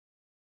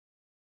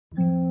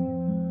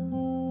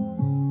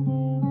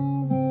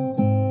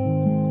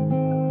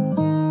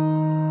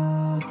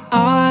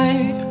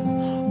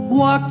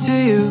luck to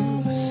you,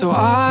 so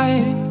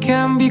I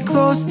can be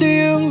close to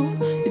you.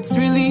 It's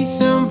really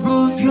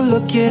simple if you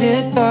look at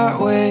it that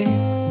way.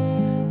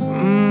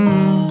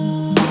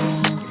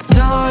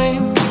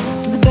 Time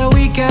that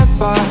we get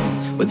by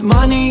with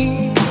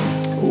money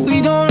we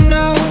don't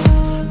know.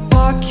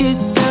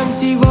 Pockets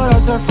empty but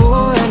hearts are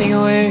full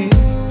anyway.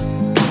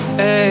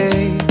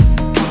 Hey,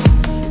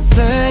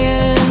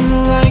 playing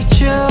like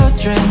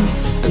children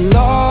and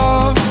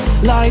love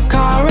like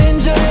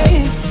orange.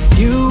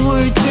 You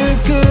were too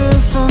good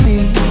for me,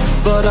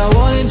 but I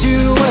wanted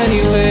you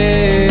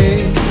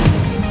anyway.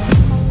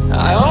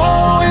 I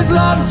always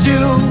loved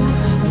you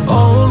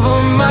over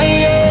my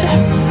head,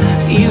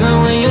 even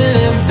when you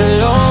lived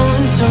alone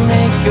to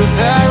make your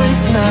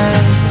parents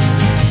mad.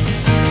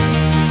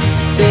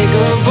 Say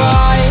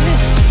goodbye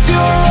to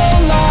your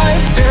old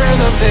life, turn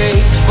the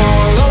page,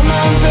 follow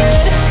my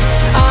bed.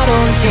 I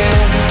don't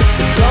care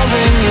if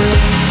loving you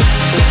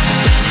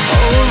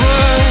over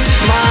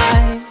my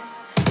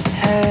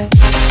head.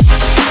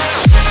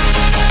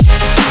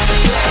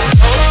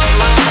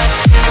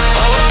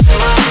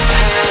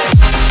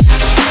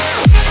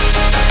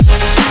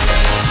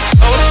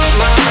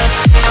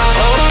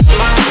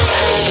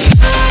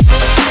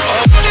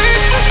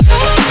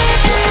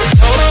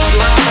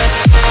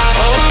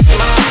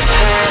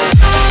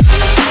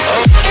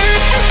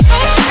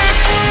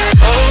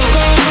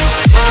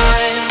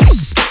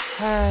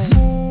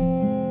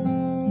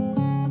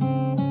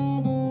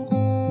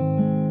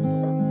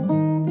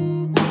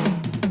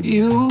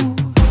 You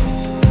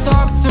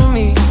talk to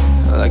me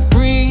like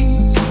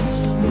breeze,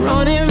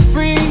 running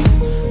free,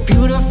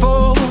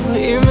 beautiful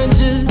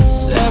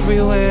images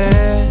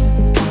everywhere.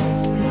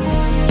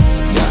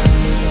 Yeah.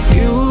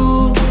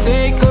 You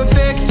take a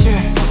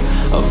picture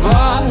of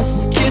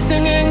us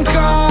kissing in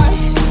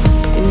cars,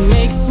 it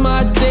makes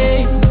my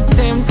day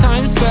 10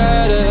 times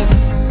better.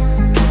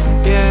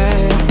 Yeah,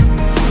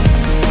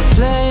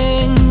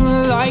 playing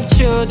like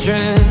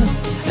children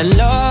and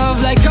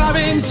love like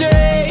orange.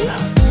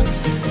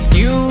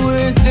 You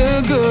were too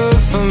good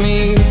for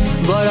me,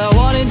 but I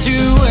wanted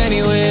you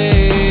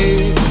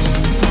anyway.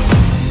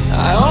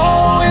 I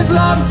always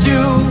loved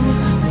you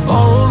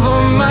over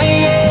my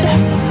head,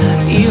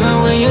 even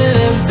when you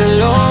lived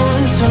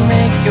alone to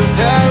make your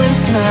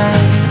parents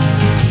mad.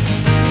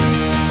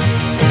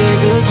 Say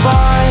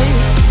goodbye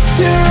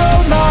to your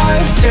old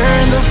life,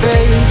 turn the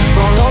page,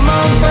 follow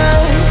my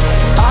bed.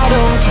 I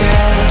don't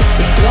care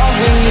if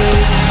loving you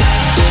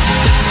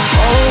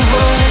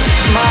over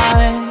my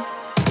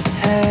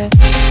head.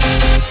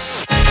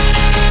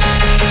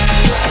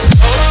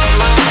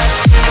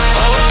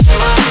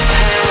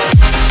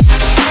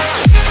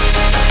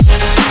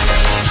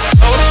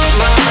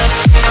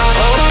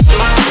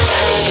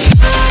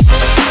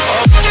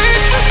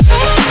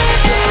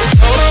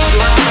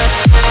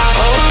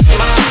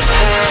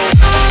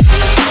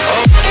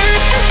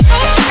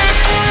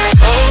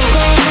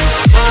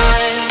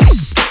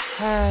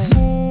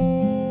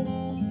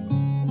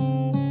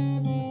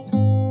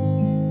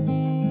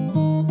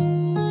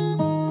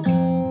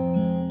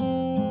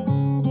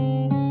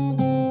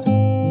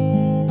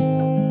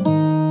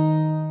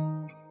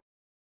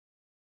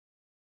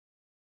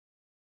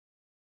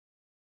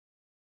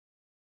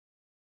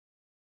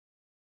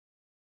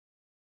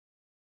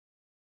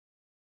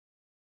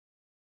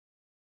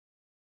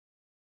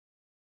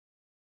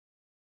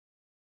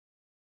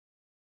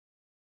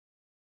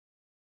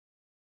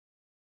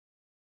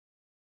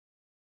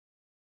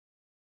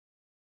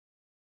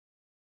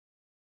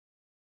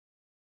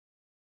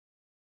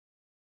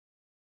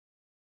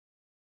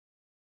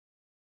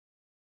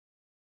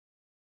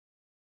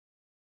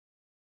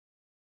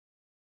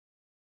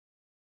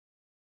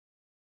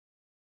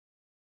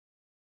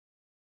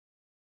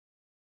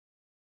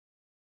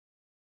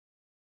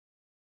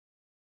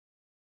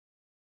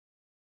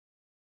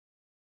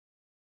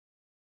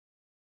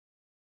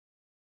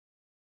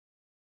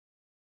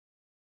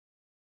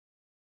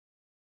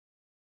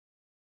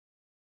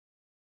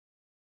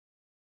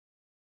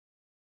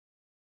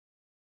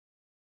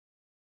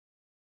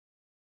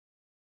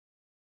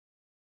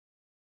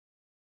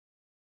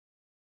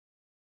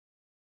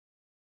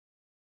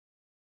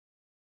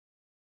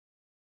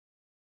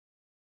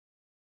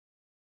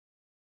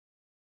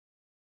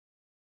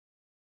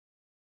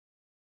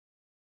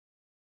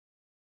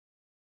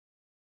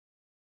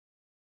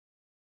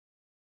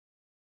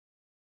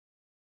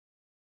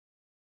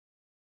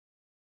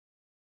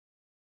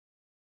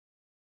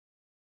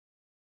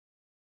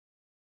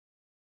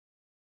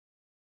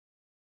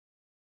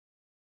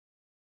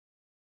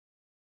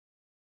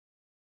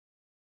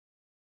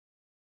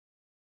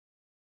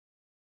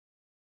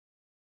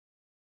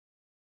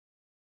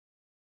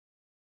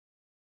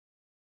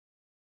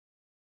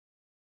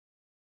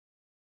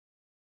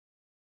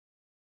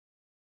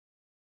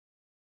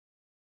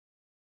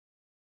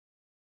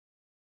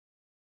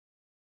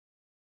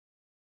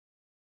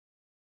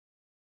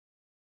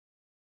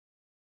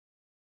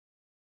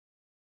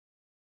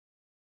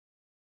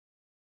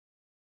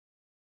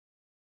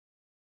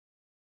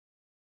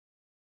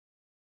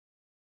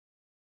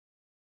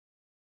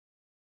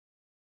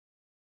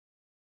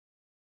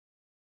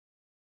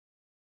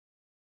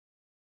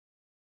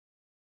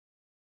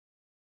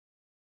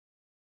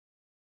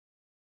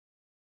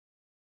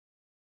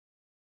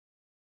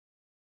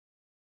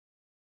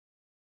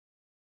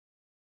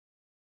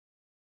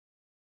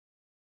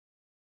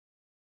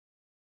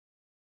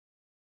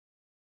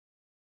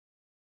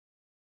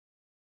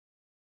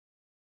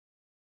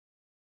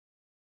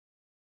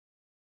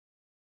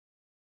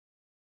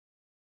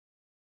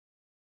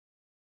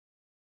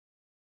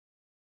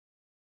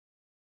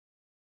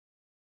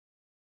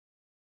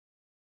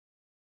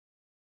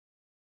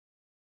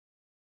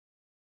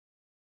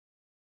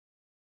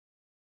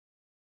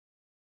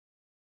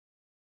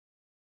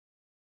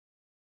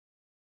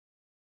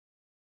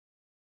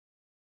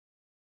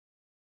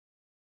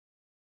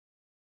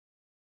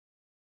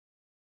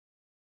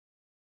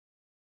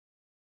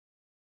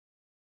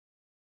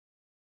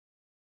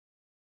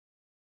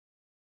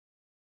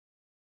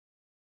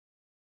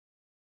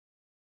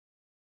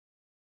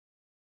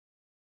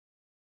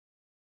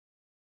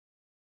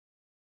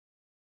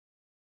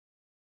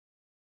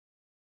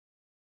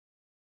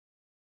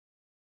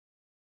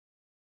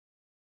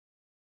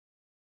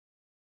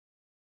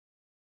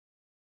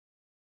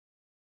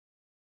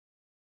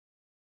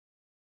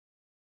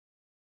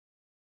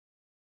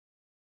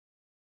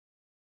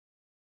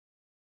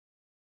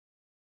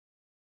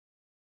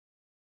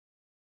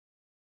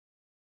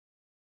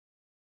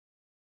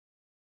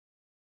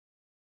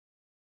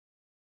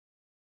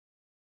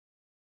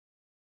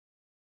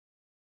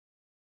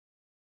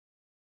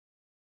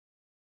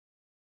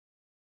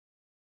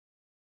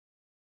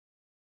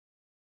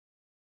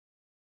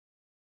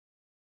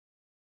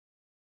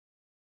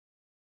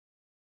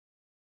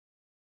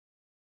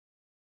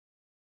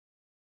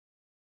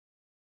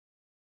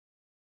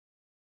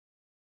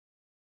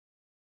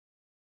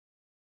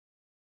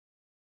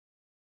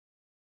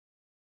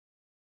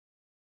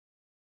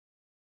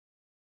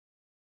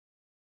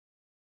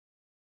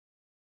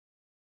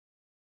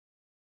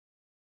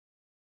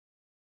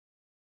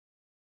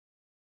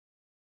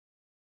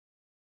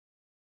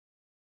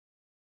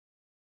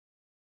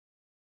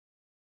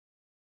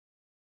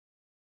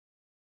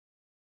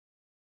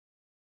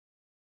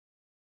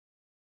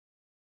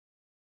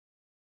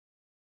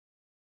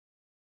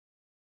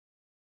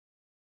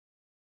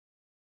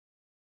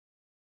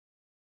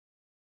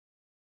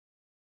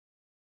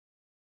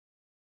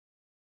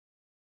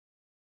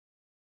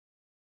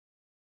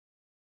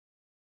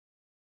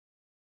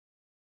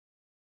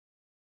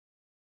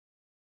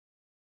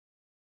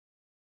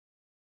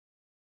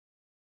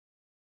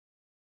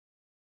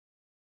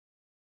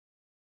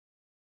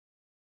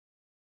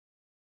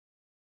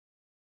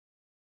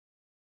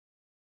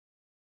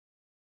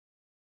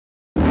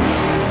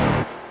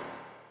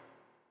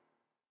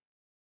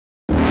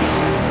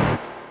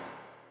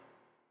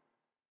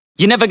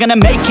 You're never gonna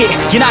make it,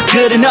 you're not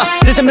good enough.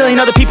 There's a million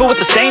other people with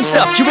the same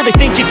stuff. You really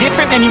think you're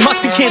different? Man, you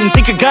must be kidding.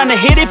 Think you're gonna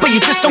hit it, but you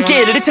just don't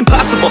get it. It's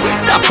impossible,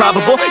 it's not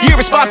probable, you're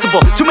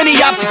irresponsible. Too many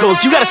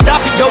obstacles, you gotta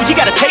stop it, yo. You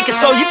gotta take it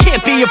slow, you can't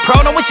be a pro.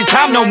 Don't waste your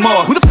time no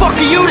more. Who the fuck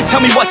are you to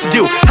tell me what to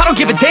do? I don't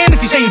give a damn if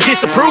you say you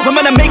disapprove. I'm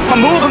gonna make my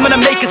move, I'm gonna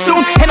make it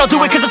soon. And I'll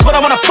do it cause it's what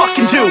I wanna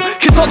fucking do.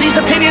 Cause all these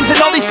opinions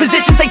and all these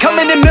positions, they come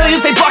in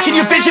millions, they blocking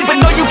your vision. But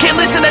no, you can't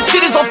listen, that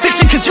shit is all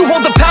fiction. Cause you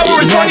hold the power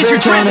as long as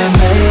you're driven.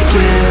 Make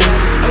it.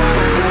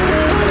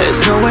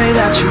 There's no way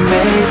that you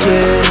make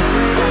it.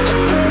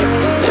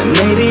 And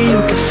maybe you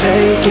can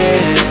fake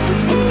it,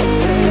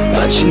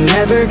 but you're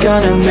never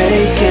gonna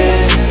make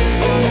it.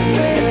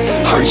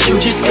 Aren't you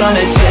just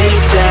gonna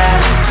take that?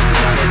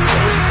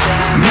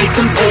 Make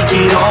them take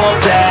it all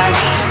back.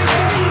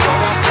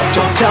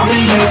 Don't tell me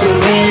you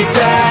believe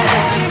that.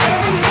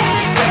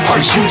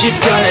 Aren't you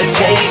just gonna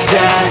take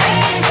that?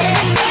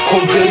 Or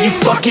will you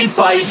fucking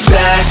fight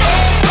back?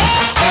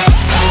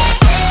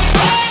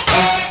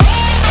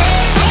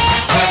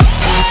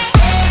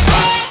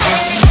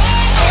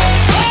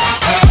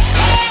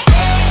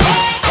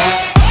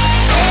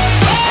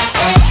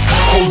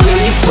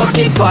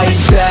 Fucking fight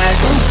back.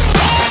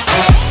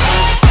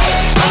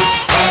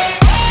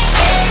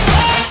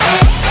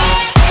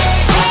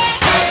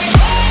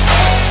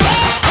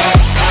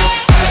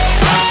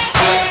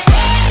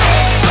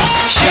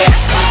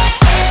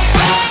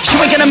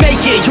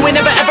 You ain't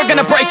never ever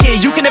gonna break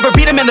it. You can never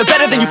beat them and they're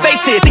better than you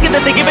face it. Thinking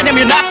that they give a damn,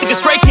 you're not thinking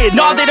straight, kid.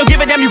 No, they don't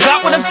give a damn, you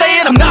got what I'm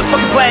saying? I'm not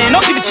fucking playing,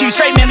 I'll give it to you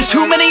straight, man. There's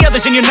too many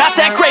others and you're not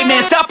that great,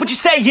 man. Stop what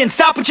you're saying,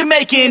 stop what you're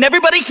making.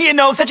 Everybody here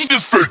knows that you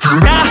just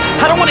faking.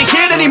 Nah, I don't wanna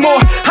hear it anymore,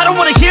 I don't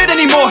wanna hear it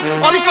anymore.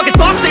 All these fucking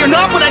thoughts, they are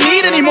not what I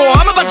need anymore.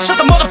 I'm about to shut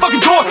the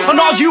motherfucking door on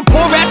all you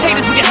poor ass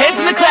haters with your heads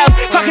in the clouds,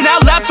 talking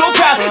out loud so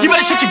proud. You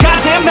better shut your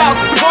goddamn mouth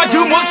before I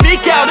do more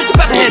speak out. It's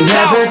about to head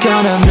south. You're never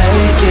gonna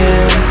make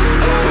it.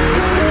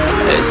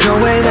 There's no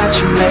way that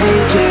you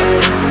make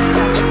it.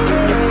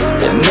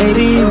 And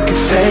maybe you can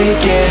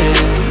fake it,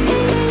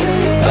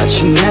 but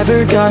you're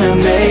never gonna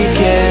make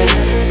it.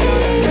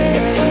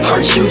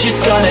 Aren't you just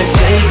gonna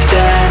take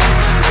that?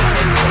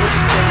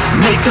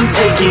 Make them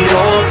take it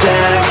all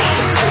back.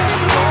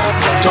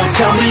 Don't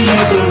tell me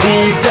you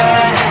believe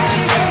that.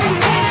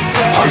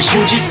 Aren't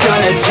you just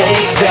gonna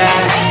take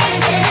that?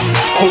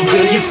 Or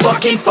will you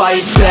fucking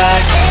fight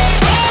back?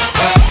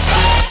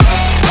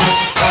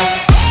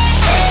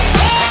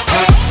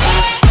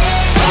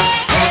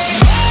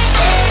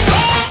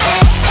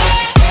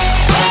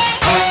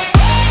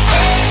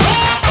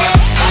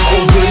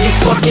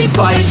 Fucking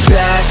fight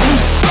back.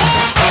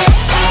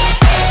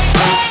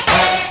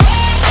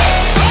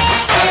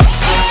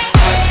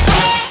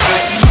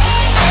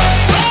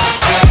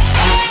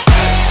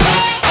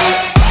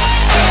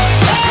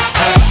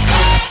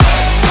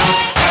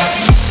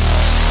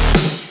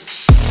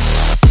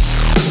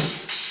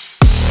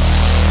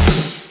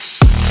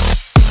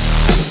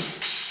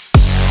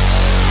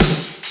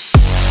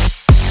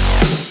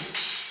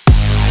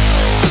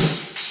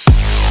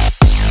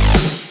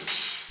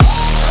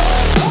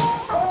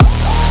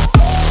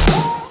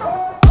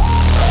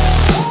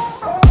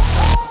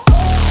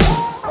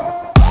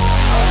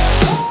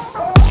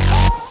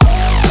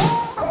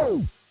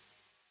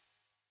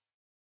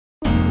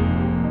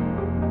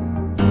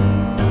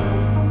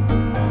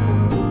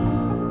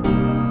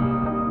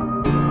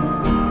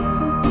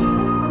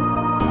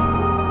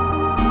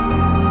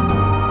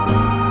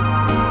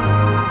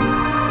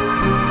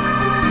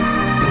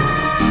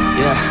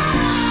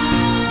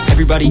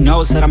 Everybody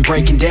knows that I'm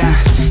breaking down.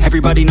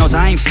 Everybody knows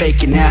I ain't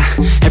faking now.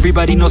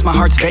 Everybody knows my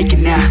heart's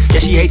vacant now. Yeah,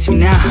 she hates me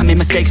now, I made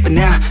mistakes, but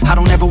now I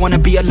don't ever wanna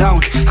be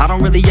alone. I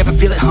don't really ever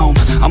feel at home.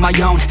 On my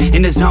own,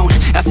 in the zone,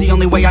 that's the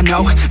only way I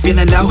know.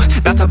 Feeling low,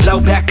 about to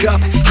blow back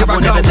up. Here I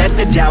won't ever let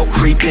the doubt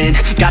creep in.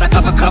 Gotta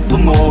pop a couple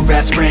more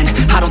aspirin.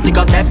 I don't think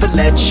I'll ever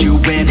let you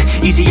in.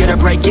 Easier to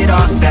break it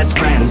off as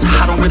friends.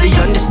 I don't really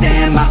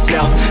understand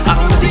myself. I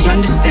don't really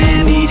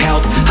understand, need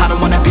help. I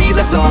don't wanna be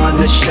left on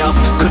the shelf.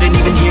 Couldn't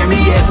even hear me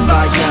if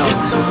I yelled.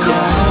 It's so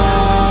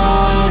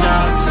cold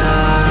outside.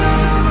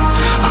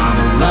 I'm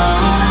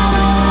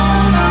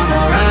alone, I'm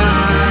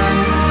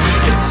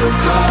alright. It's so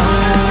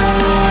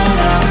cold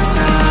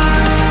outside.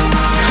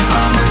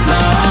 I'm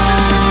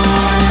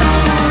alone,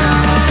 I'm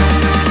alright.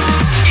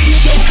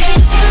 It's so cold.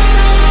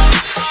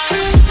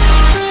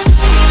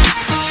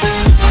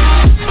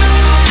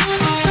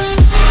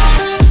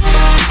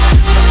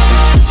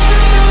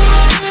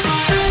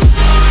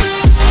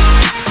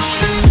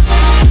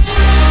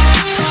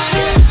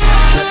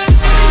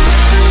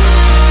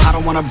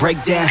 Wanna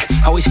break down,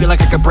 always feel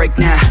like I could break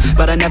now,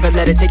 but I never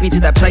let it take me to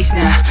that place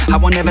now. I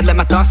won't ever let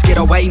my thoughts get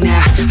away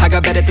now. I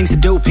got better things to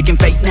do, picking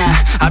fate now.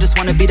 I just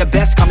wanna be the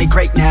best, call me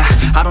great now.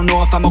 I don't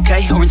know if I'm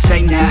okay or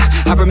insane now.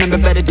 I remember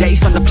better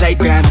days on the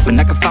playground, hoping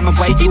I can find my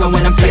way. Even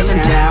when I'm feeling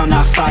down,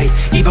 I fight.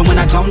 Even when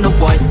I don't know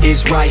what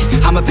is right,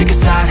 I'ma pick a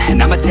side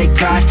and I'ma take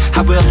pride.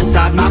 I will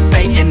decide my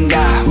fate and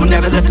I will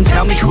never let them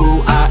tell me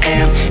who I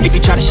am. If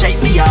you try to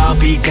shape me, I'll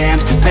be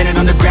damned. Planet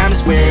on the ground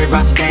is where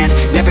I stand.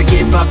 Never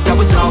give up, that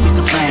was always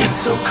the plan.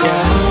 It's so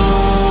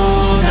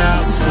cold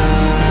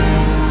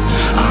outside.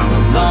 I'm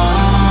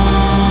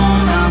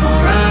alone, I'm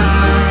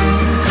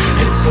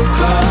alright. It's so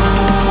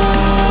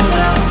cold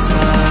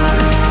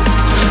outside.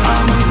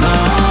 I'm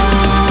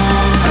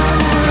alone, I'm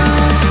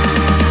alright.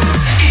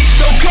 It's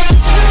so cold.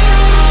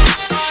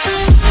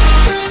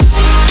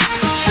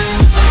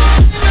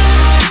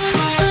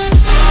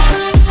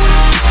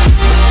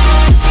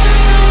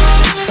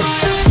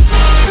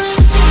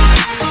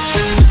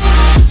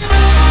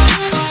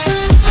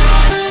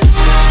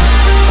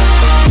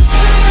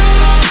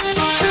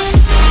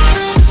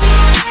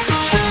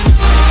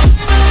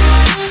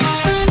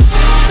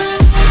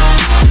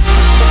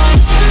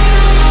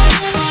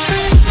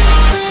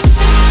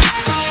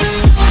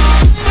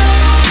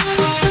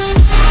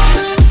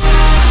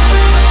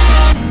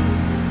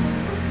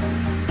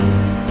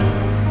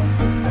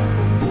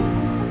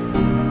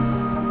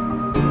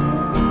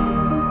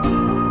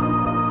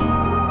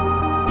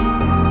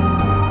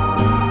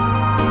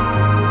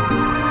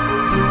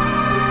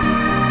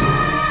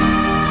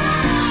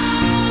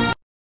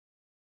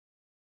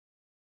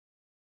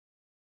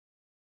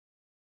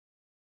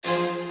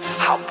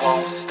 I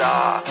won't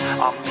stop,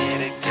 I'm here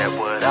to get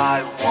what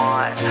I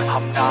want.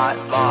 I'm not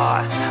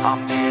lost,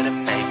 I'm here to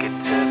make it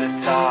to the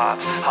top.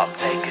 I'll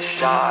take a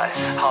shot,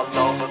 I'll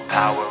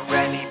overpower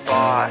any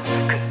boss.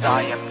 Cause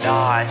I am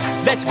not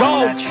Let's someone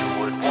go. that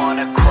you would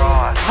wanna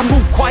cross. I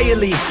move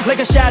quietly, like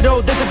a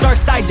shadow, there's a dark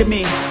side to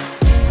me.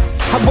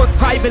 I work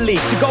privately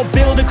to go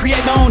build and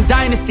create my own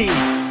dynasty.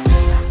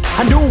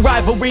 A new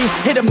rivalry,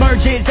 it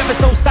emerges ever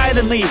so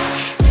silently.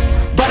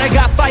 But I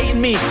got fight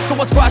in me, so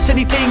I'll squash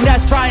anything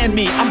that's trying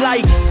me. I'm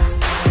like,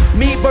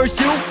 me versus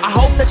you, I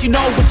hope that you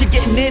know what you're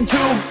getting into.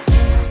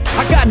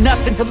 I got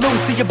nothing to lose,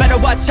 so you better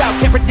watch out,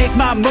 can't predict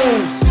my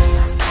moves.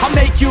 I'll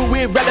make you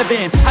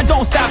irrelevant, I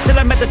don't stop till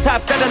I'm at the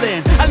top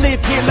settling. I live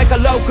here like a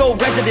local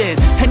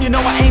resident, and you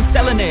know I ain't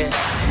selling it.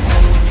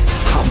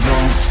 I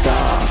won't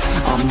stop,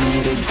 I'm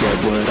here to get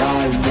what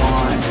I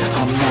want.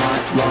 I'm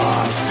not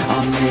lost,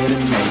 I'm here to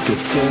make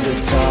it to the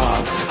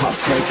top. I'll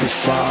take a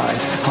shot,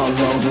 I'll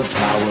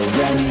overpower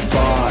any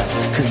boss.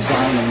 Cause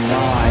I am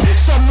not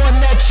someone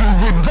that you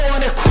would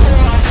wanna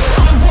cross.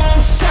 I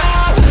won't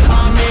stop,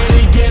 I'm here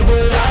to get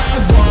what I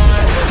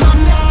want.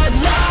 I'm not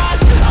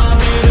lost, I'm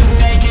here to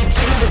make it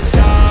to the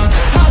top.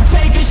 I'll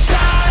take a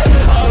shot,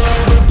 I'll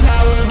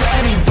overpower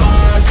any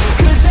boss.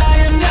 Cause I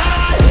am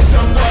not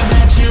someone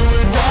that you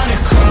would wanna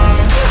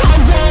cross. I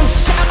won't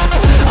stop,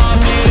 I'm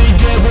here to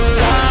get what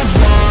I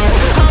want.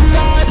 I'm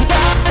not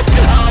lost,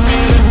 I'm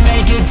here to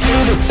make it to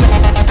the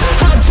top.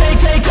 I'll take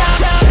a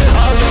shot,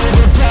 I'll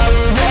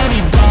overpower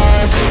any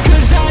boss.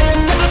 Cause I am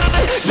not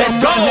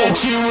someone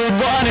that you would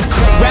wanna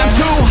cross. Round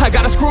two, I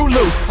gotta screw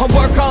loose. I'll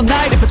work all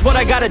night if it's what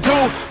I gotta do.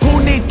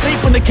 Who needs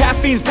sleep when the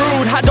caffeine's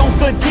brewed? I don't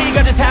fatigue,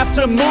 I just have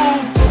to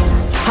move.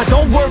 I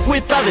don't work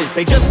with others,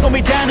 they just slow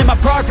me down and my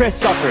progress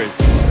suffers.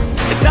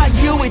 It's not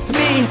you, it's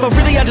me, but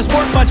really I just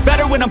work much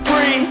better when I'm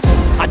free.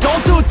 I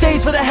don't do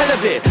things for the hell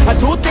of it, I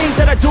do things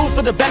that I do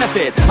for the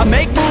benefit. I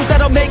make moves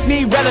that'll make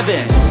me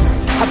relevant.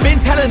 I've been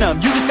telling them,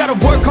 you just gotta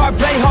work hard,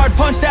 play hard,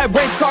 punch that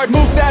race card,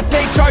 move fast,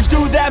 take charge,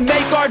 do that,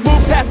 make art,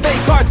 move past fake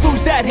cards,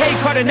 lose that hate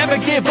card, and never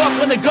give up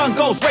when the gun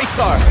goes, race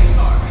starts.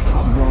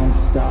 I won't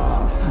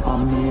stop,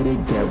 I'm here to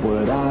get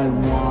what I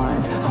want.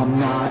 I'm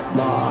not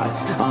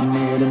lost, I'm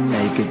here to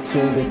make it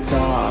to the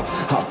top.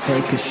 I'll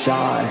take a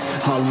shot,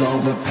 I'll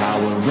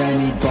overpower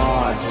any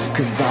boss.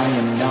 Cause I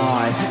am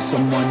not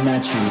someone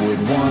that you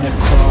would wanna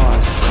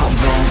cross. I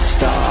won't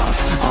stop,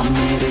 I'm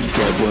here to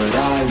get what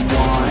I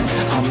want.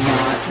 I'm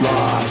not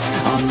lost,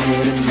 I'm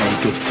here to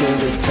make it to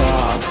the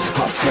top.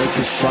 I'll take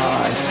a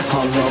shot,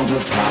 I'll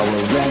overpower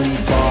any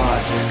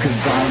boss.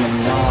 Cause I am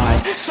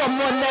not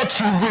someone that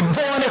you would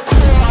wanna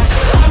cross.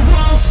 I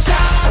won't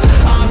stop,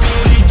 I'm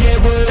here to get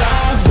what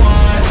I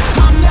want.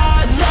 I'm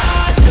not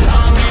lost,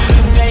 I'm here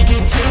to make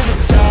it to the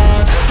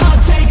top.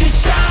 I'll take a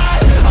shot,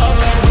 I'll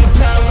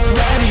overpower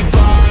any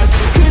boss.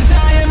 Cause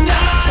I am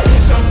not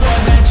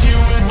someone that you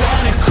would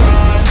wanna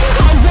cross.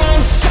 I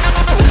won't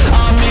stop,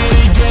 I'm here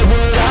to get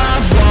what I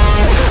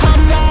want.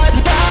 I'm not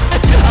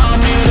lost, I'm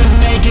here to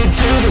make it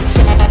to the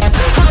top.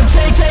 I'll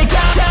take a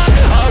shot,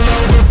 I'll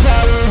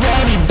overpower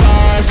any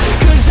boss.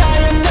 Cause I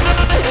am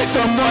not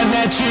someone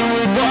that you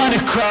would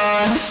wanna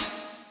cross.